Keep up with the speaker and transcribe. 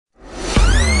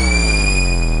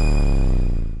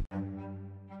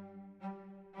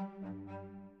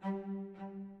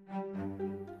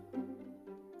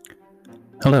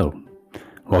Hello,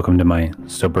 welcome to my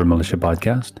Sober Militia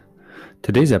podcast.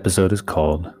 Today's episode is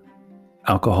called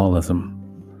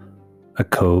Alcoholism, a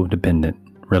Codependent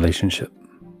Relationship.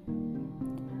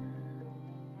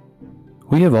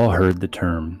 We have all heard the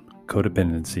term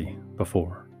codependency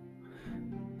before.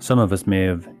 Some of us may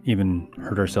have even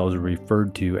heard ourselves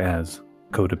referred to as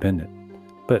codependent.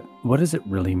 But what does it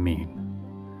really mean?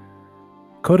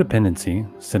 Codependency,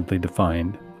 simply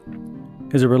defined,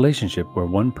 is a relationship where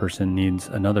one person needs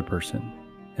another person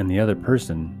and the other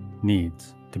person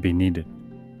needs to be needed.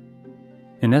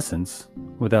 In essence,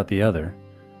 without the other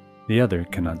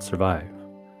cannot survive.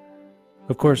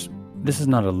 Of course, this is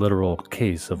not a literal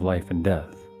case of life and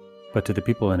death, but to the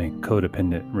people in a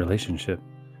codependent relationship,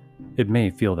 it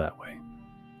may feel that way.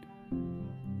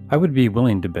 I would be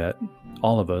willing to bet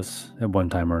all of us, at one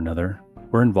time or another,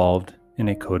 were involved in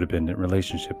a codependent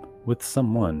relationship with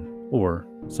someone or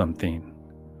something.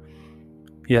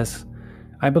 Yes,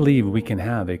 I believe we can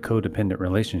have a codependent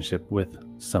relationship with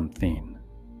something.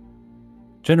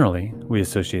 Generally, we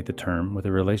associate the term with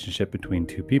a relationship between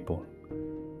two people,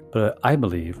 but I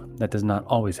believe that does not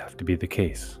always have to be the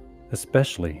case,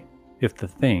 especially if the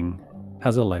thing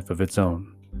has a life of its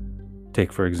own.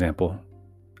 Take, for example,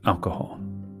 alcohol.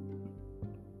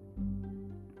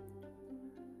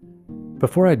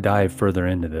 Before I dive further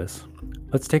into this,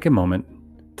 let's take a moment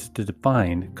to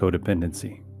define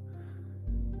codependency.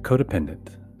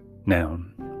 Codependent,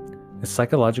 noun, a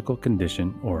psychological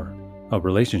condition or a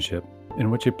relationship in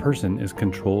which a person is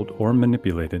controlled or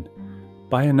manipulated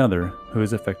by another who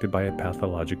is affected by a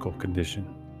pathological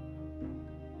condition.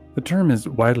 The term is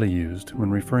widely used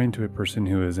when referring to a person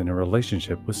who is in a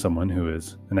relationship with someone who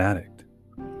is an addict.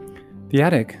 The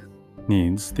addict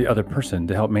needs the other person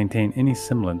to help maintain any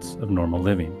semblance of normal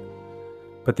living,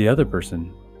 but the other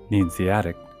person needs the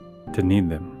addict to need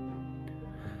them.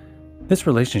 This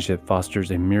relationship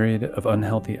fosters a myriad of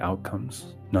unhealthy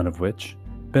outcomes, none of which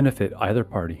benefit either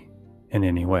party in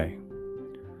any way.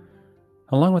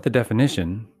 Along with the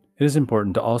definition, it is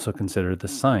important to also consider the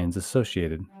signs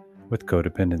associated with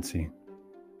codependency.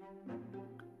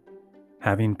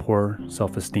 Having poor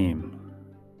self-esteem,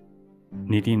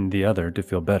 needing the other to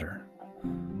feel better,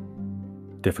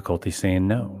 difficulty saying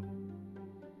no,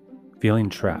 feeling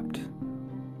trapped,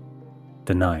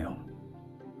 denial.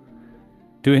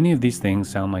 Do any of these things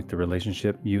sound like the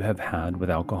relationship you have had with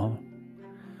alcohol?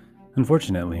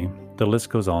 Unfortunately, the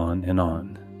list goes on,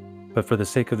 but for the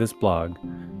sake of this blog,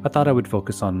 I thought I would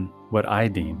focus on what I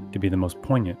deem to be the most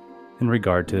poignant in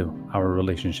regard to our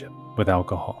relationship with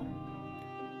alcohol.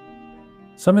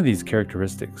 Some of these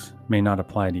characteristics may not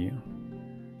apply to you.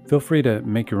 Feel free to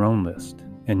make your own list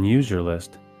and use your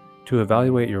list to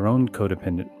evaluate your own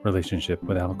codependent relationship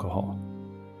with alcohol.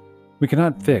 We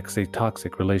cannot fix a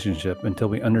toxic relationship until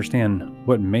we understand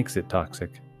what makes it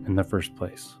toxic in the first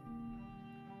place.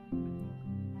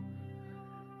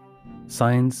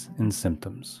 Signs and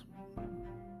symptoms.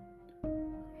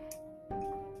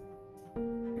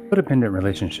 Codependent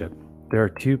relationship, there are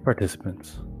two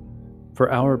participants.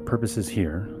 For our purposes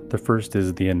here, the first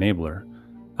is the enabler,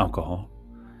 alcohol,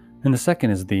 and the second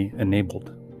is the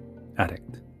enabled,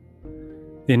 addict.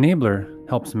 The enabler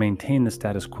helps maintain the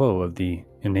status quo of the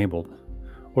enabled,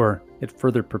 or it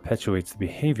further perpetuates the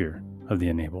behavior of the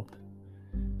enabled.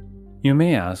 You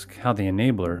may ask how the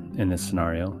enabler in this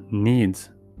scenario needs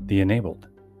the enabled.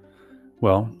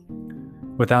 Well,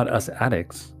 without us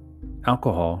addicts,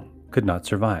 alcohol could not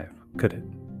survive, could it?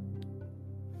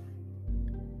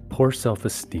 Poor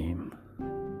self-esteem.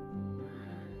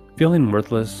 Feeling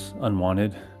worthless,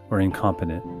 unwanted, or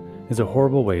incompetent is a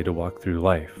horrible way to walk through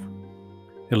life.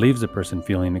 It leaves a person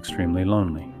feeling extremely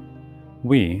lonely.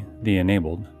 We, the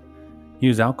enabled,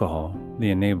 use alcohol,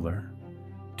 the enabler,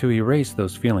 to erase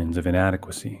those feelings of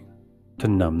inadequacy, to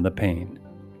numb the pain,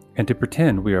 and to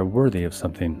pretend we are worthy of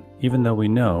something even though we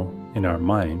know, in our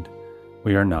mind,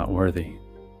 we are not worthy.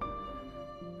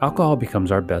 Alcohol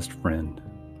becomes our best friend.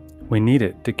 We need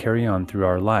it to carry on through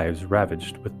our lives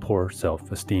ravaged with poor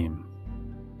self-esteem.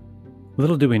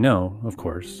 Little do we know, of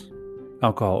course,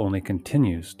 alcohol only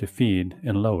continues to feed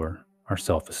and lower our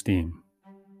self-esteem.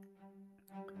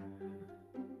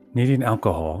 Needing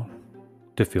alcohol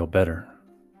to feel better.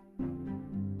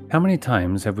 How many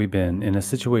times have we been in a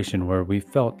situation where we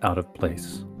felt out of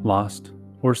place, lost,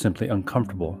 or simply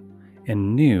uncomfortable,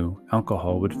 and knew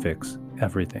alcohol would fix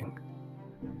everything?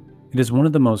 It is one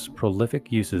of the most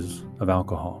prolific uses of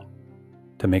alcohol,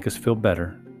 to make us feel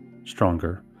better,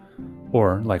 stronger,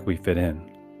 or like we fit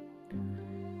in.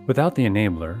 Without the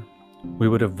enabler, we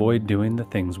would avoid doing the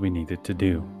things we needed to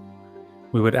do.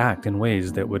 We would act in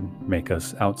ways that would make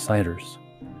us outsiders.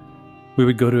 We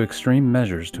would go to extreme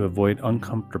measures to avoid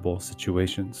uncomfortable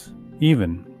situations,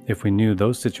 even if we knew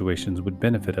those situations would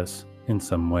benefit us in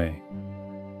some way.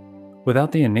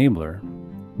 Without the enabler,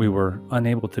 we were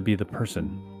unable to be the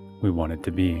person we wanted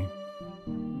to be.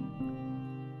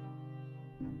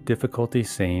 Difficulty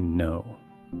saying no.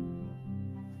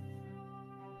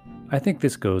 I think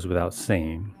this goes without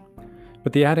saying,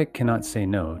 but the addict cannot say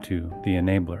no to the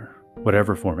enabler,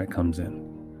 whatever form it comes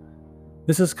in.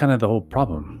 This is kind of the whole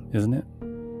problem, isn't it?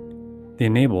 The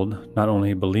enabled not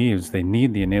only believes they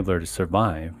need the enabler to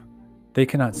survive, they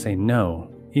cannot say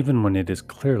no even when it is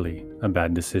clearly a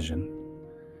bad decision.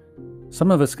 Some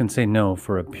of us can say no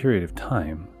for a period of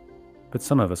time, but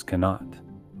some of us cannot.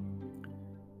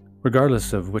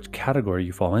 Regardless of which category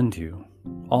you fall into,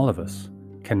 all of us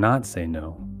cannot say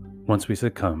no once we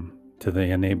succumb to the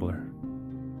enabler.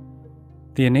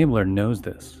 The enabler knows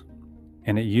this,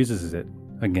 and it uses it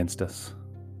against us.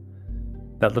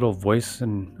 That little voice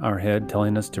in our head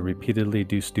telling us to repeatedly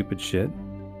do stupid shit,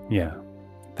 yeah,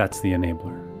 that's the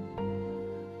enabler.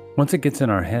 Once it gets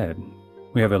in our head,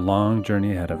 we have a long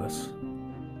journey ahead of us.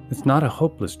 It's not a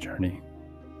hopeless journey,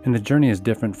 and the journey is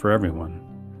different for everyone,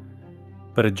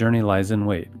 but a journey lies in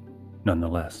wait,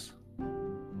 nonetheless.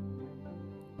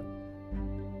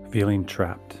 Feeling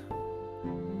trapped.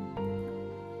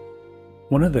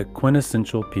 One of the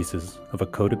quintessential pieces of a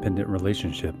codependent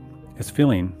relationship is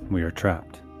feeling we are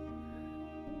trapped.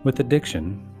 With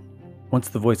addiction, once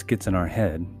the voice gets in our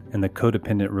head and the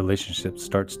codependent relationship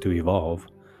starts to evolve,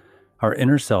 our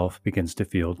inner self begins to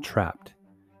feel trapped,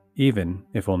 even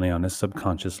if only on a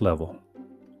subconscious level.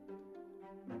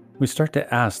 We start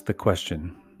to ask the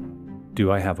question,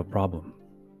 do I have a problem?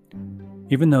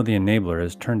 Even though the enabler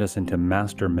has turned us into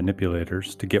master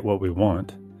manipulators to get what we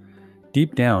want,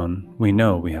 deep down we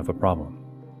know we have a problem.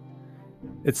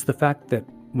 It's the fact that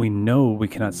we know we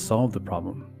cannot solve the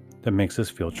problem that makes us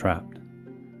feel trapped.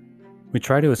 We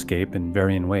try to escape in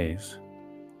varying ways,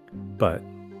 but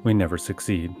we never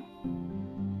succeed.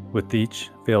 With each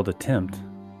failed attempt,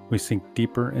 we sink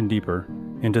deeper and deeper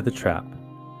into the trap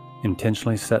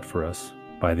intentionally set for us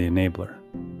by the enabler.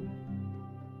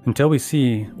 Until we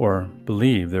see or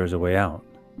believe there is a way out,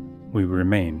 we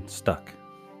remain stuck.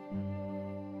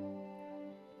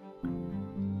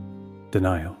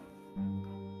 Denial.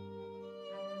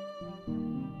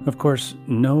 Of course,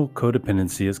 no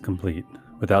codependency is complete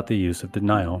without the use of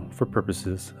denial for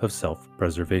purposes of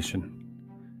self-preservation.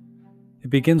 It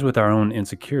begins with our own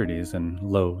insecurities and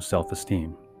low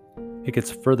self-esteem. It gets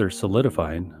further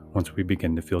solidified once we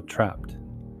begin to feel trapped.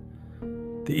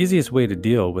 The easiest way to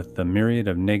deal with the myriad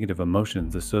of negative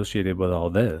emotions associated with all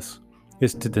this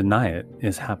is to deny it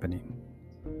is happening.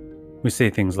 We say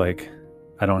things like,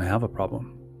 I don't have a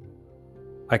problem.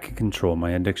 I can control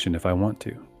my addiction if I want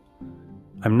to.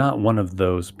 I'm not one of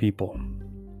those people.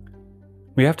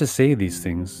 We have to say these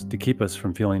things to keep us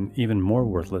from feeling even more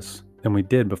worthless than we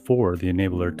did before the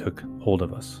enabler took hold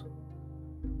of us.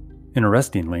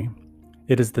 Interestingly,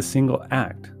 it is the single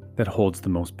act that holds the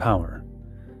most power.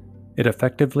 It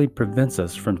effectively prevents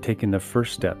us from taking the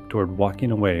first step toward walking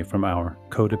away from our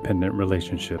codependent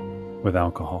relationship with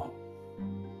alcohol.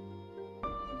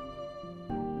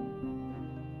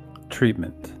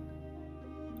 Treatment,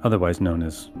 otherwise known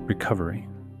as recovery.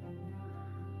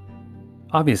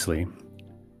 Obviously,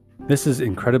 this is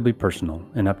incredibly personal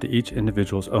and up to each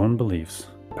individual's own beliefs,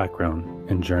 background,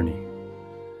 and journey.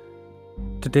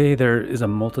 Today, there is a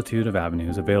multitude of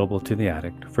avenues available to the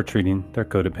addict for treating their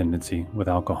codependency with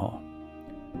alcohol.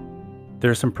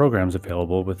 There are some programs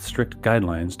available with strict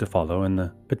guidelines to follow and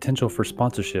the potential for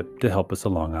sponsorship to help us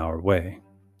along our way.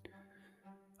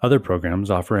 Other programs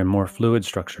offer a more fluid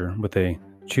structure with a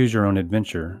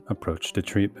choose-your-own-adventure approach to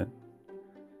treatment.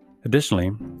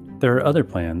 Additionally, there are other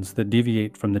plans that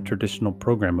deviate from the traditional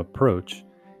program approach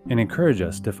and encourage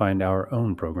us to find our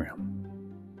own program,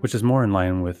 which is more in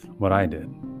line with what I did.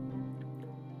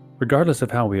 Regardless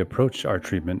of how we approach our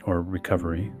treatment or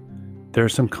recovery, there are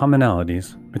some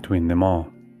commonalities between them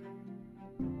all.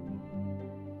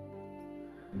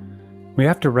 We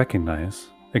have to recognize,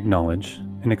 acknowledge,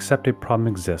 and accept a problem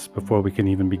exists before we can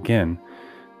even begin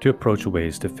to approach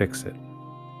ways to fix it.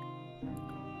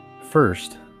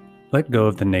 First, let go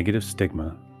of the negative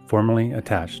stigma formerly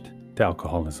attached to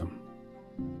alcoholism.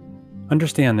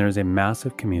 Understand there is a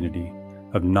massive community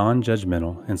of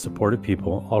non-judgmental and supportive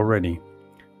people already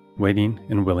waiting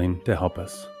and willing to help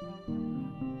us.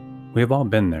 We have all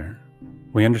been there.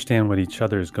 We understand what each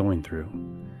other is going through,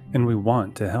 and we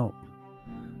want to help.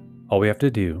 All we have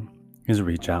to do is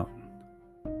reach out.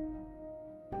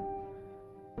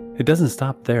 It doesn't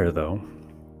stop there, though.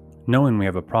 Knowing we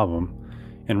have a problem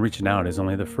and reaching out is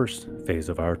only the first phase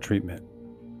of our treatment.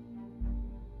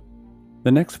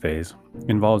 The next phase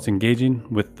involves engaging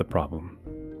with the problem.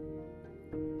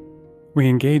 We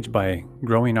engage by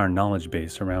growing our knowledge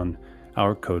base around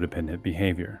our codependent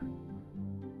behavior.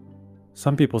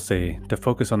 Some people say to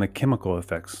focus on the chemical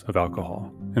effects of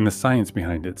alcohol and the science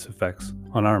behind its effects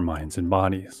on our minds and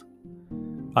bodies.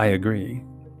 I agree,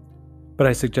 but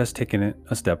I suggest taking it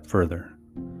a step further.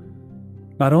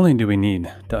 Not only do we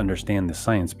need to understand the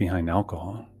science behind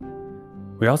alcohol,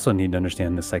 we also need to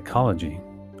understand the psychology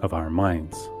of our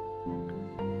minds.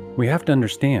 We have to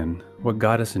understand what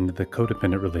got us into the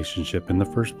codependent relationship in the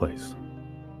first place.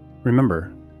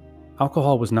 Remember,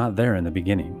 alcohol was not there in the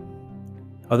beginning.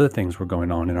 Other things were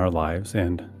going on in our lives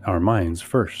and our minds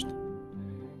first.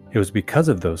 It was because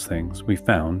of those things we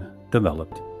found,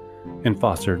 developed, and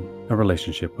fostered a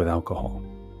relationship with alcohol.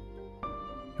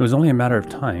 It was only a matter of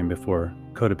time before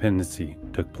codependency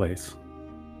took place.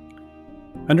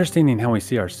 Understanding how we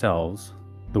see ourselves,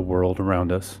 the world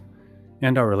around us,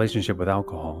 and our relationship with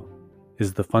alcohol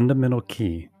is the fundamental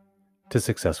key to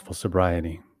successful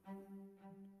sobriety.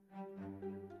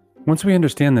 Once we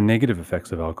understand the negative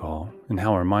effects of alcohol and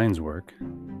how our minds work,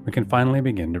 we can finally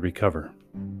begin to recover.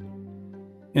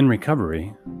 In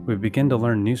recovery, we begin to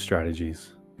learn new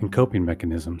strategies and coping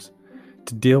mechanisms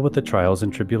to deal with the trials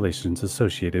and tribulations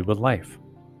associated with life.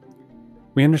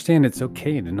 We understand it's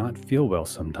okay to not feel well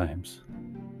sometimes.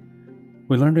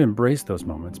 We learn to embrace those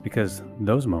moments because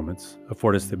those moments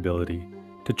afford us the ability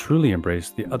to truly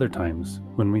embrace the other times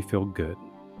when we feel good.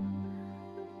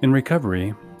 In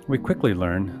recovery, we quickly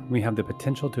learn we have the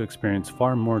potential to experience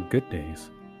far more good days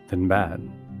than bad.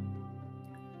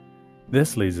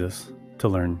 This leads us to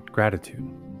learn gratitude.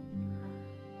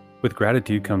 With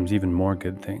gratitude comes even more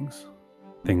good things.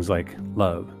 Things like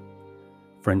love,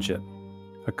 friendship,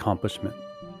 accomplishment,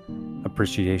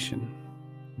 appreciation,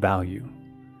 value,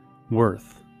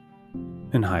 worth,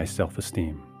 and high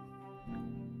self-esteem.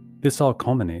 This all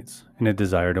culminates in a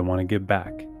desire to want to give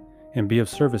back and be of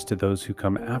service to those who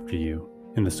come after you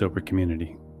in the sober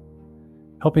community.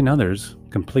 Helping others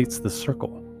completes the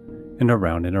circle, and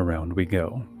around we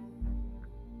go.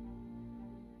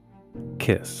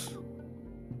 KISS.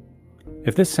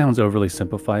 If this sounds overly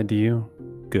simplified to you,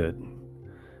 good.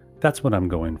 That's what I'm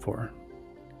going for.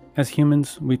 As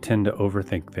humans, we tend to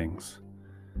overthink things.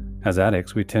 As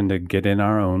addicts, we tend to get in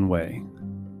our own way.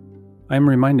 I am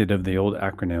reminded of the old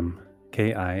acronym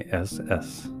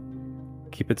KISS.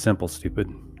 Keep it simple,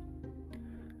 stupid.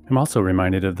 I'm also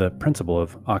reminded of the principle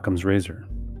of Occam's razor.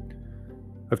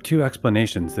 Of two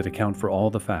explanations that account for all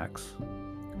the facts,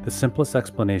 the simplest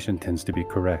explanation tends to be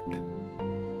correct.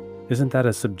 Isn't that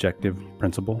a subjective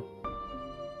principle?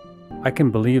 I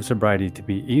can believe sobriety to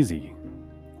be easy,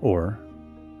 or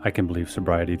I can believe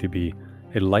sobriety to be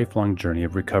a lifelong journey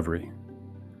of recovery.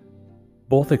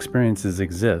 Both experiences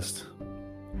exist,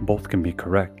 both can be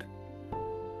correct,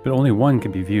 but only one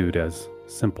can be viewed as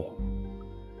simple.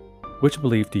 Which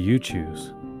belief do you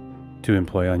choose to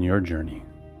employ on your journey?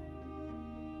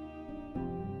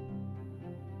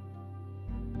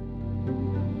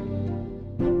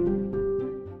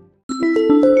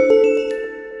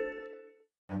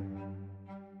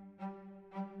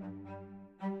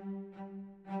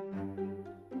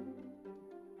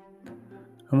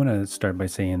 I want to start by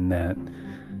saying that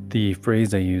the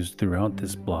phrase I used throughout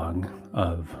this blog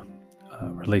of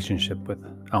relationship with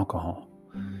alcohol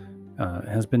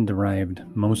has been derived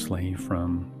mostly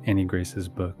from Annie Grace's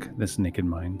book, This Naked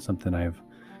Mind, something I've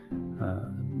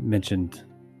mentioned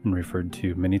and referred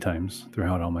to many times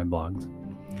throughout all my blogs.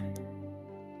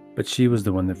 But she was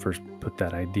the one that first put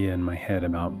that idea in my head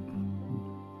about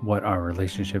what our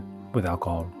relationship with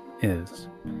alcohol is,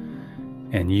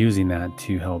 and using that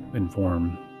to help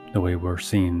inform the way we're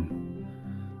seeing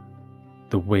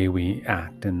the way we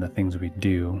act and the things we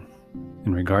do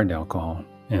in regard to alcohol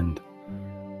and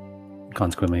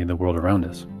consequently the world around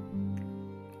us.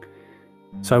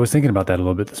 So I was thinking about that a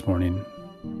little bit this morning,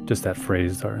 just that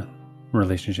phrase, our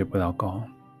relationship with alcohol.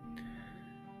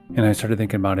 And I started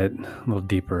thinking about it a little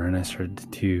deeper, and I started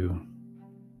to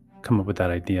come up with that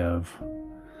idea of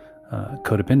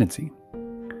codependency.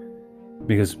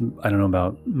 Because I don't know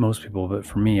about most people, but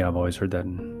for me, I've always heard that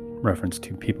in reference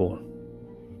to people,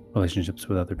 relationships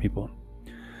with other people.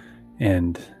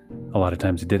 And a lot of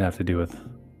times it did have to do with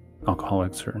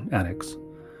alcoholics or addicts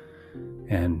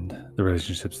and the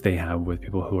relationships they have with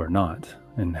people who are not,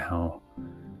 and how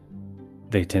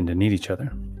they tend to need each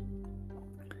other.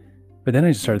 But then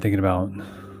I just started thinking about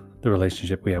the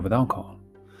relationship we have with alcohol.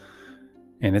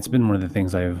 And it's been one of the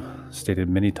things I've stated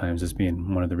many times as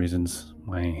being one of the reasons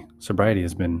my sobriety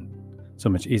has been so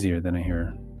much easier than I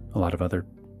hear a lot of other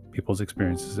people's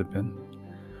experiences have been.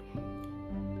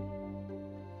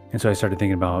 And so I started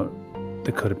thinking about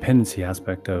the codependency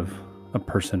aspect of a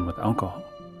person with alcohol,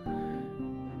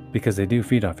 because they do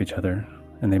feed off each other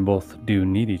and they both do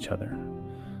need each other.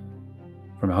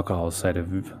 From alcohol's side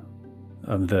of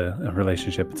the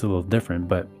relationship, it's a little different,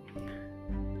 but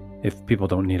if people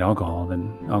don't need alcohol,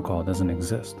 then alcohol doesn't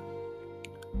exist.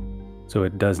 So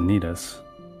it does need us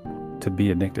to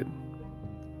be addicted,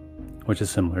 which is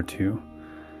similar to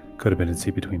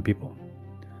codependency between people.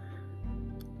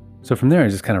 So from there, I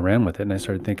just kind of ran with it, and I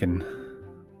started thinking,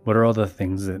 what are all the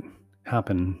things that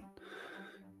happen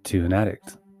to an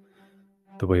addict?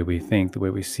 The way we think, the way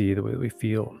we see, the way we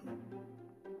feel.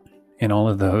 And all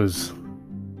of those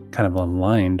kind of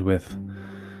aligned with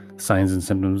signs and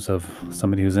symptoms of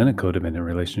somebody who's in a codependent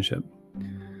relationship.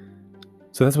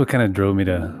 So that's what kind of drove me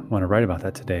to want to write about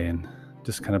that today, and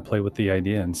just kind of play with the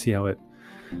idea and see how it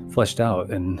fleshed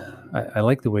out. And I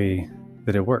like the way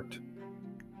that it worked,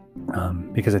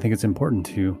 because I think it's important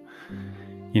to,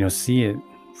 see it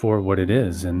for what it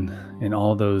is. And in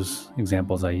all those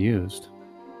examples I used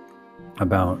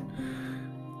about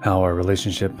how our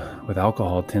relationship with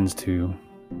alcohol tends to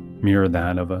mirror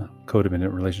that of a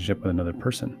codependent relationship with another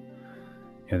person.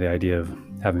 The idea of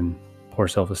having poor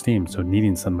self-esteem, so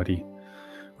needing somebody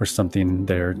or something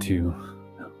there to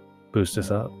boost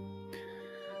us up,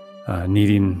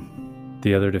 needing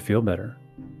the other to feel better.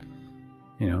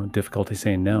 Difficulty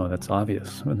saying no, that's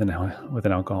obvious with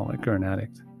an alcoholic or an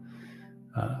addict.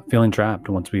 Feeling trapped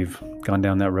once we've gone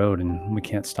down that road and we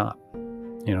can't stop.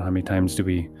 How many times do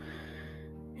we,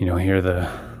 hear the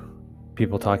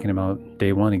people talking about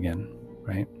day one again,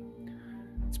 right?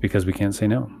 It's because we can't say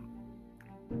no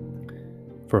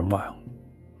for a while.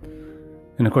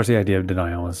 And of course, the idea of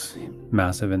denial is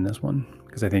massive in this one,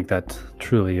 because I think that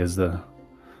truly is the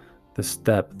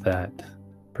step that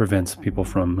prevents people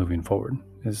from moving forward.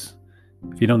 Is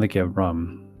if you don't think you have a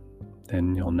problem,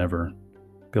 then you'll never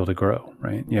be able to grow,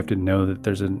 right? You have to know that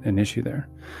there's an issue there.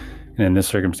 And in this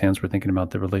circumstance, we're thinking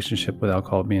about the relationship with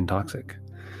alcohol being toxic,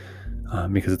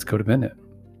 because it's codependent.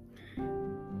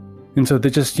 And so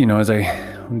as I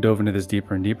dove into this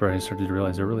deeper and deeper, I started to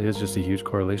realize there really is just a huge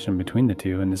correlation between the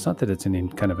two. And it's not that it's any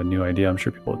kind of a new idea. I'm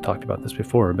sure people have talked about this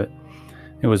before, but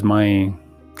it was my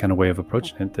kind of way of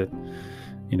approaching it that,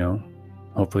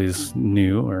 hopefully is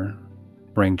new or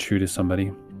rang true to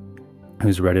somebody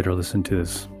who's read it or listened to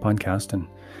this podcast, and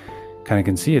kind of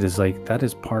can see it as like, that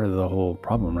is part of the whole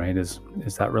problem, right? Is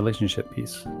that relationship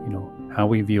piece, how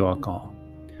we view alcohol.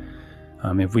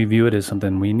 If we view it as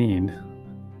something we need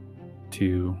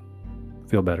to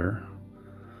feel better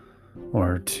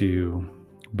or to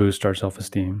boost our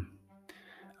self-esteem,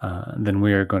 then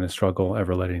we are going to struggle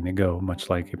ever letting it go, much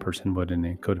like a person would in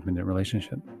a codependent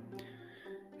relationship.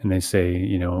 And they say,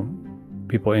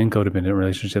 people in codependent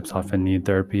relationships often need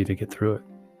therapy to get through it.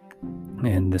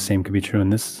 And the same could be true in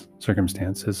this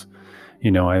circumstance.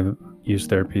 I've used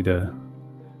therapy to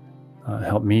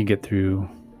help me get through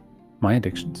my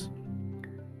addictions,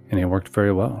 and it worked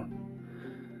very well.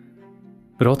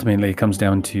 But ultimately, it comes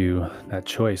down to that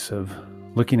choice of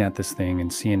looking at this thing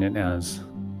and seeing it as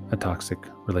a toxic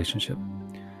relationship.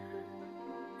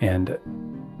 And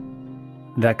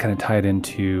that kind of tied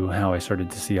into how I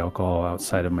started to see alcohol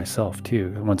outside of myself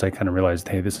too. Once I kind of realized,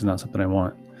 hey, this is not something I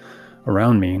want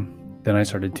around me, then I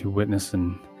started to witness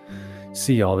and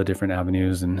see all the different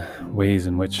avenues and ways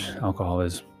in which alcohol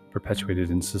is perpetuated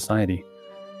in society,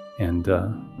 and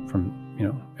from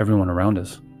everyone around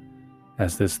us,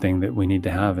 as this thing that we need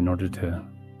to have in order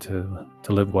to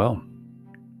live well.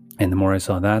 And the more I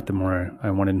saw that, the more I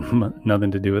wanted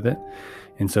nothing to do with it.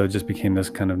 And so it just became this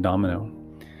kind of domino.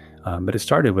 But it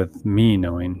started with me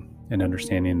knowing and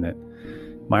understanding that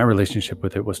my relationship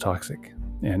with it was toxic,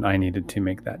 and I needed to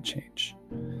make that change.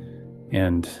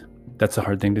 And that's a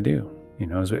hard thing to do.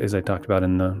 As I talked about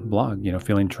in the blog,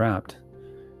 feeling trapped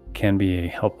can be a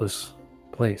helpless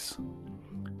place.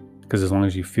 Because as long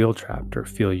as you feel trapped or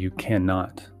feel you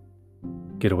cannot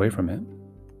get away from it,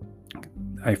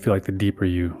 I feel like the deeper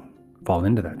you fall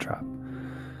into that trap.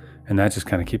 And that just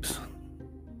kind of keeps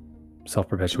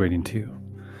self-perpetuating too.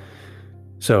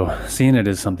 So seeing it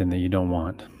as something that you don't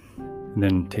want, and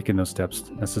then taking those steps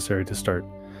necessary to start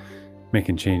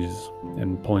making changes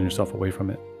and pulling yourself away from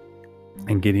it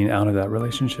and getting out of that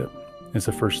relationship is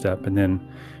the first step. And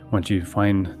then once you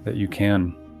find that you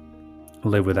can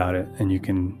live without it and you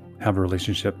can have a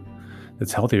relationship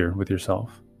that's healthier with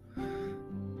yourself,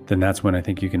 then that's when I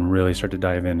think you can really start to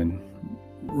dive in and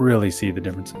really see the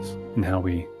differences in how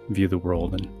we view the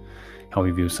world and how we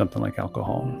view something like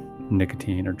alcohol,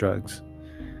 nicotine, or drugs,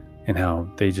 and how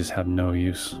they just have no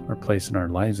use or place in our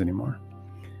lives anymore.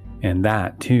 And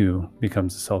that too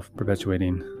becomes a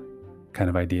self-perpetuating kind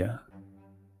of idea.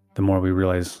 The more we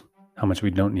realize how much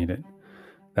we don't need it,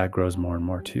 that grows more and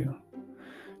more too,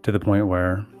 to the point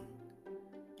where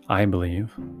I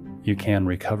believe you can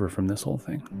recover from this whole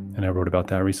thing. And I wrote about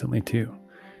that recently too.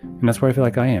 And that's where I feel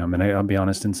like I am. And I'll be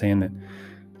honest in saying that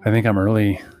I think I'm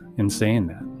early in saying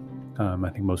that. I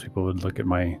think most people would look at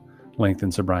my length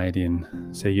in sobriety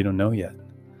and say, you don't know yet.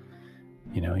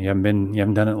 You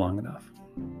haven't done it long enough.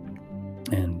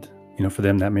 And, for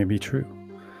them, that may be true.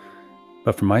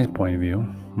 But from my point of view,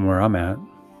 where I'm at,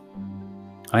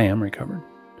 I am recovered.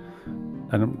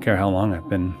 I don't care how long I've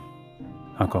been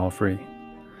alcohol free.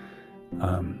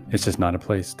 It's just not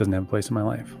doesn't have a place in my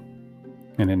life.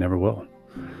 And it never will.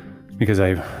 Because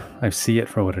I see it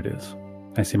for what it is.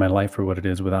 I see my life for what it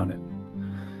is without it.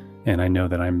 And I know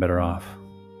that I'm better off.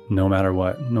 No matter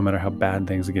what, no matter how bad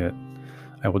things get,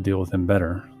 I will deal with them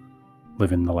better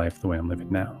living the life the way I'm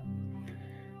living now.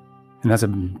 And that's a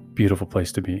beautiful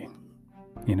place to be,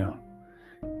 And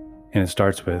it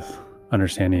starts with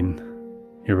understanding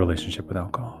your relationship with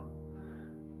alcohol.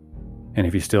 And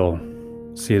if you still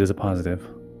see it as a positive,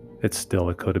 it's still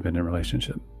a codependent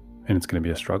relationship. And it's going to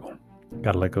be a struggle.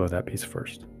 Got to let go of that piece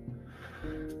first.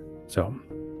 So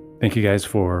thank you guys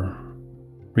for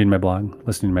reading my blog,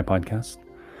 listening to my podcast.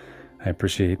 I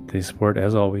appreciate the support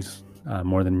as always,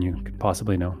 more than you could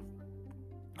possibly know.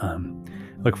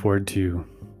 Look forward to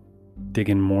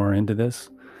digging more into this,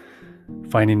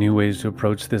 finding new ways to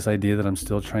approach this idea that I'm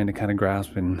still trying to kind of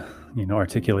grasp and,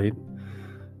 articulate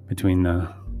between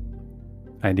the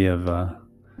idea of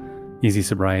easy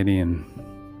sobriety and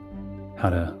how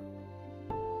to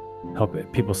help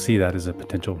people see that as a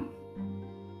potential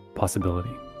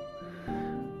possibility.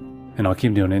 And I'll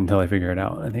keep doing it until I figure it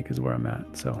out, I think is where I'm at.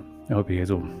 So I hope you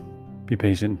guys will be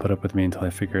patient and put up with me until I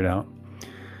figure it out.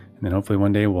 And then hopefully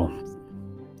one day we'll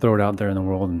throw it out there in the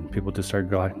world and people just start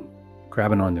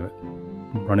grabbing onto it,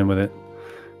 running with it,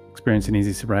 experiencing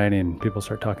easy sobriety, and people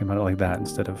start talking about it like that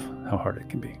instead of how hard it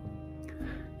can be.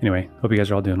 Anyway, hope you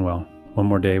guys are all doing well. One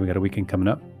more day. We got a weekend coming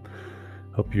up.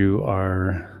 Hope you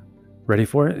are ready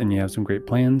for it and you have some great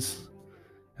plans.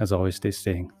 As always, stay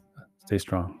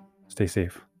strong, stay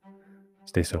safe,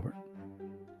 stay sober.